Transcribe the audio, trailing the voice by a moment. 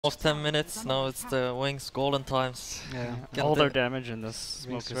Almost 10 minutes, now it's the Wings golden times. Yeah, all their damage in this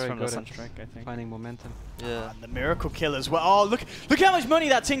smoke is from the Sunstrike, I think. Finding momentum. Yeah. And the Miracle Kill as well. Oh, look how much money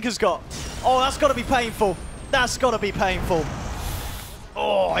that Tinker's got. Oh, that's got to be painful. That's got to be painful.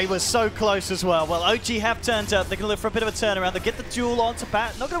 Oh, he was so close as well. Well, OG have turned up. They're going to look for a bit of a turnaround. They'll get the duel onto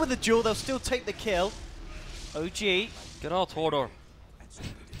Bat. Not going to win the duel. They'll still take the kill. OG. Get out, Hodor.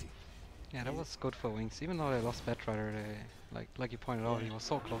 Yeah, that was good for Wings. Even though they lost Batrider, they, like you pointed out, he was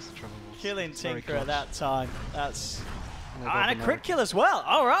so close to triple. Killing Tinker at that time. That's... And And a crit kill as well.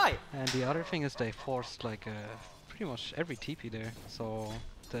 All right. And the other thing is they forced like pretty much every TP there. So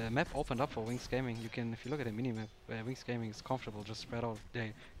the map opened up for Wings Gaming. You can, if you look at the minimap, Wings Gaming is comfortable, just spread out.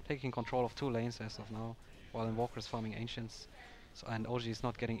 They taking control of 2 lanes as of now, while Invoker is farming Ancients. So, and OG is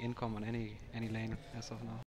not getting income on any lane as of now.